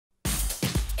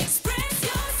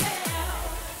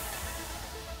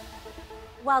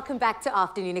Welcome back to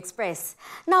Afternoon Express.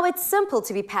 Now, it's simple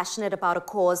to be passionate about a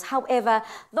cause. However,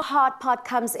 the hard part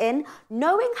comes in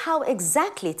knowing how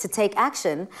exactly to take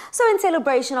action. So in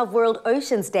celebration of World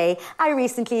Oceans Day, I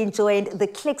recently joined the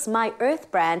Clicks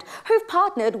MyEarth brand, who've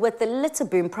partnered with the Litter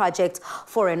Boom project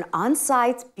for an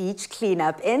on-site beach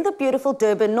cleanup in the beautiful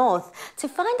Durban North to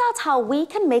find out how we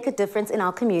can make a difference in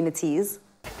our communities.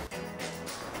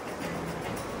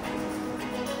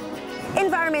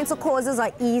 Environmental causes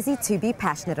are easy to be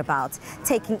passionate about.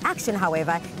 Taking action,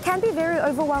 however, can be very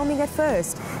overwhelming at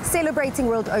first. Celebrating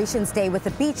World Oceans Day with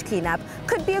a beach cleanup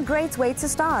could be a great way to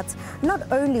start.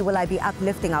 Not only will I be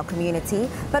uplifting our community,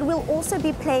 but we'll also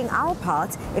be playing our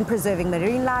part in preserving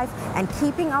marine life and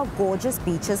keeping our gorgeous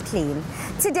beaches clean.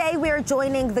 Today, we're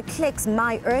joining the Clicks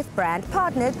MyEarth brand,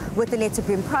 partnered with the Litter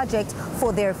Boom project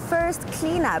for their first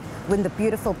cleanup in the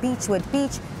beautiful Beachwood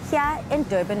Beach here in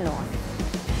Durban North.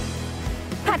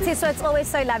 Patty, so it's always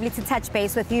so lovely to touch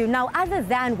base with you. Now, other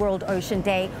than World Ocean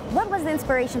Day, what was the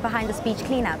inspiration behind this beach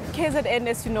cleanup? KZN,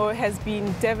 as you know, has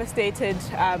been devastated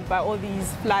by all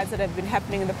these floods that have been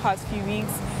happening in the past few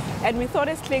weeks. And we thought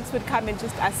as Clicks would come and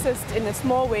just assist in a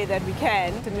small way that we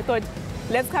can. And we thought,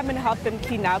 let's come and help them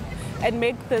clean up and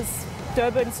make this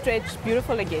Durban stretch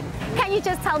beautiful again. Can you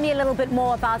just tell me a little bit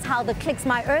more about how the Clicks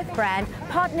MyEarth brand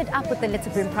partnered up with the Litter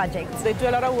Boom project? They do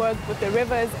a lot of work with the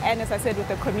rivers and, as I said, with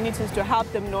the communities to help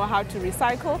them know how to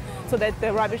recycle so that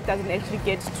the rubbish doesn't actually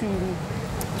get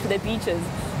to the beaches.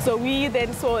 So we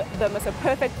then saw them as a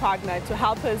perfect partner to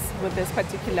help us with this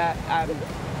particular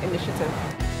initiative.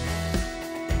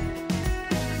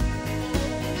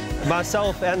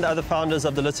 Myself and the other founders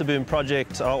of the Litter Boom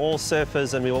project are all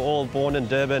surfers, and we were all born in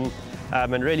Durban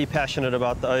and really passionate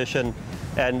about the ocean.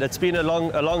 And it's been a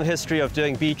long history of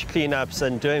doing beach cleanups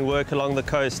and doing work along the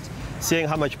coast, seeing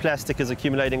how much plastic is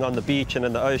accumulating on the beach and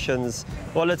in the oceans.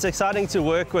 Well, it's exciting to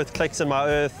work with Clicks and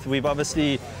MyEarth. We've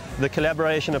obviously, the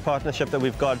collaboration and partnership that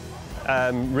we've got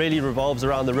really revolves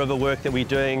around the river work that we're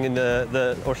doing in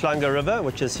the Orhlanga River,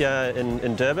 which is here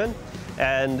in Durban.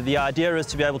 And the idea is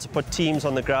to be able to put teams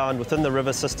on the ground within the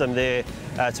river system there,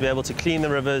 to be able to clean the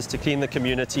rivers, to clean the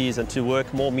communities, and to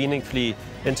work more meaningfully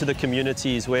into the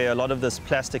communities where a lot of this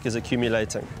plastic is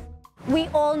accumulating. We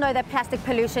all know that plastic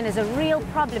pollution is a real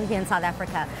problem here in South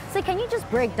Africa. So can you just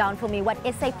break down for me what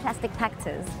SA Plastic Pact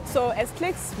is? So as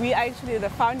Clicks, we are actually the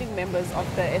founding members of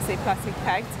the SA Plastic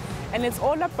Pact, and it's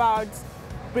all about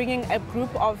bringing a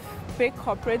group of big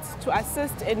corporates to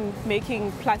assist in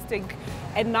making plastic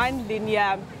a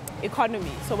non-linear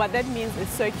economy. So what that means is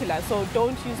circular. So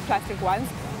don't use plastic once.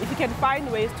 If you can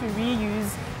find ways to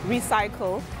reuse,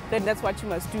 recycle, then that's what you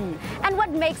must do. And what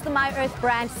makes the MyEarth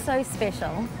brand so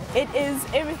special? It is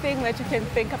everything that you can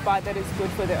think about that is good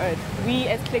for the earth. We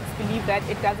as Clicks believe that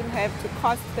it doesn't have to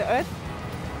cost the earth,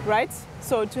 right?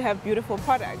 So to have beautiful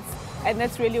products. And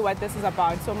that's really what this is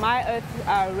about. So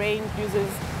MyEarth range uses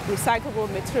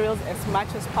recyclable materials as much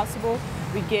as possible.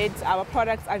 Our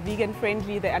products are vegan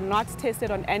friendly, they are not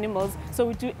tested on animals, so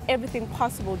we do everything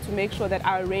possible to make sure that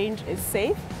our range is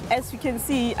safe. As you can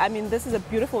see, I mean, this is a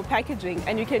beautiful packaging,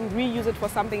 and you can reuse it for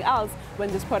something else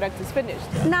when this product is finished.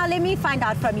 Now let me find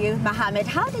out from you, Mohammed,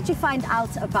 how did you find out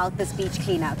about this beach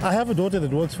cleanup? I have a daughter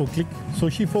that works for Click, so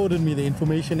she forwarded me the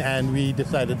information, and we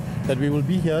decided that we will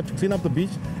be here to clean up the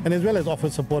beach and as well as offer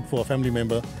support for a family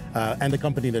member and a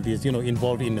company that is,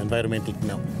 involved in environmental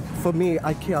cleanup. For me,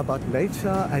 I care about nature.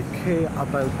 I care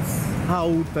about how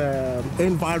the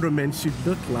environment should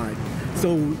look like.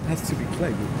 So it has to be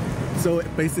clean. So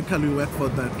basically we work for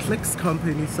the Clicks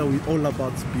company, so we're all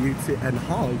about beauty and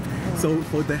health. So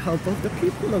for the health of the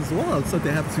people as well. So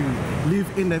they have to live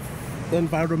in an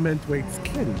environment where it's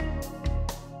clean.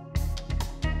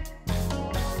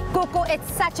 Coco,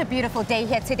 it's such a beautiful day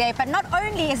here today, but not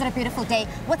only is it a beautiful day,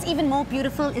 what's even more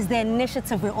beautiful is the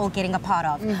initiative we're all getting a part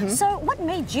of. So what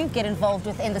made you get involved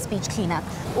within this beach cleanup?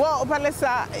 Well,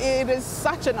 Palisa, it is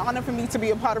such an honor for me to be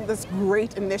a part of this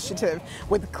great initiative,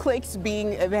 with Clicks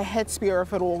being the head spear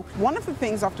of it all. One of the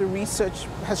things after research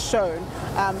has shown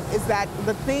is that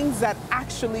the things that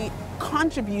actually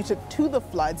contributed to the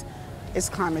floods is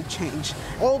climate change.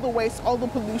 All the waste, all the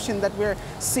pollution that we're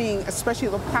seeing, especially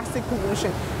the plastic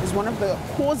pollution, is one of the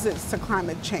causes to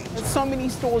climate change. There's so many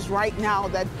stores right now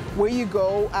that where you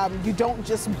go, you don't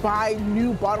just buy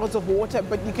new bottles of water,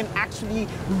 but you can actually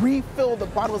refill the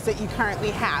bottles that you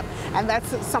currently have. And that's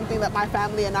something that my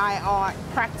family and I are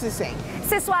practicing.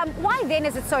 Siswa, why then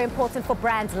is it so important for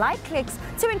brands like Clicks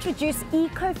to introduce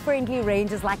eco-friendly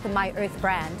ranges like the MyEarth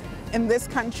brand? in this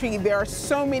country, there are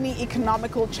so many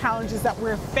economical challenges that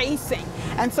we're facing.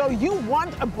 And so you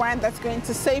want a brand that's going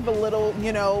to save a little,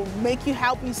 you know,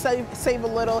 help you save a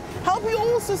little, help you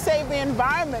also save the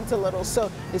environment a little.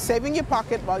 So you're saving your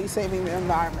pocket while you're saving the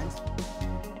environment.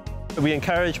 We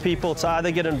encourage people to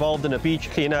either get involved in a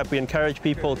beach cleanup. We encourage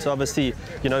people to obviously,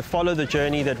 you know, follow the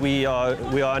journey that we are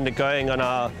undergoing on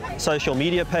our social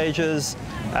media pages,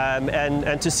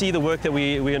 and to see the work that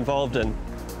we're involved in.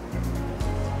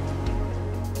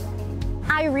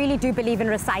 I really do believe in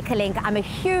recycling. I'm a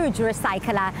huge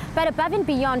recycler, but above and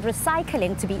beyond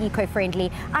recycling to be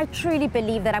eco-friendly, I truly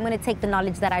believe that I'm going to take the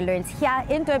knowledge that I learned here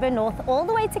in Durban North all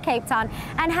the way to Cape Town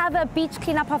and have a beach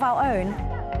cleanup of our own.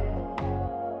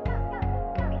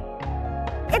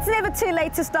 It's never too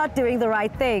late to start doing the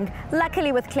right thing.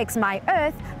 Luckily with Click's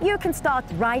MyEarth, you can start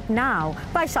right now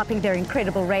by shopping their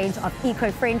incredible range of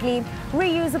eco-friendly,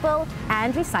 reusable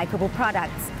and recyclable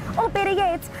products. Or better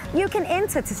yet, you can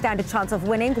enter to stand a chance of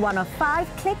winning one of 5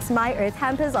 Click's MyEarth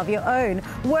hampers of your own,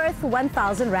 worth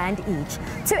 1,000 Rand each.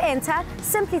 To enter,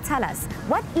 simply tell us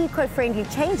what eco-friendly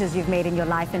changes you've made in your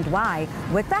life and why,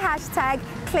 with the hashtag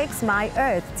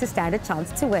ClicksMyEarth to stand a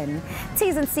chance to win.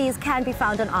 T's and C's can be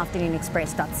found on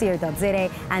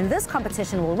afternoonexpress.co.za, and this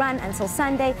competition will run until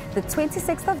Sunday, the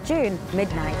 26th of June,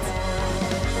 midnight.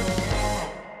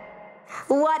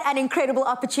 What an incredible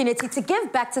opportunity to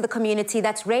give back to the community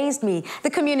that's raised me. The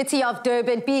community of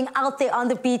Durban, being out there on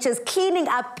the beaches, cleaning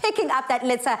up, picking up that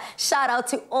litter. Shout out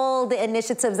to all the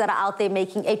initiatives that are out there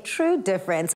making a true difference.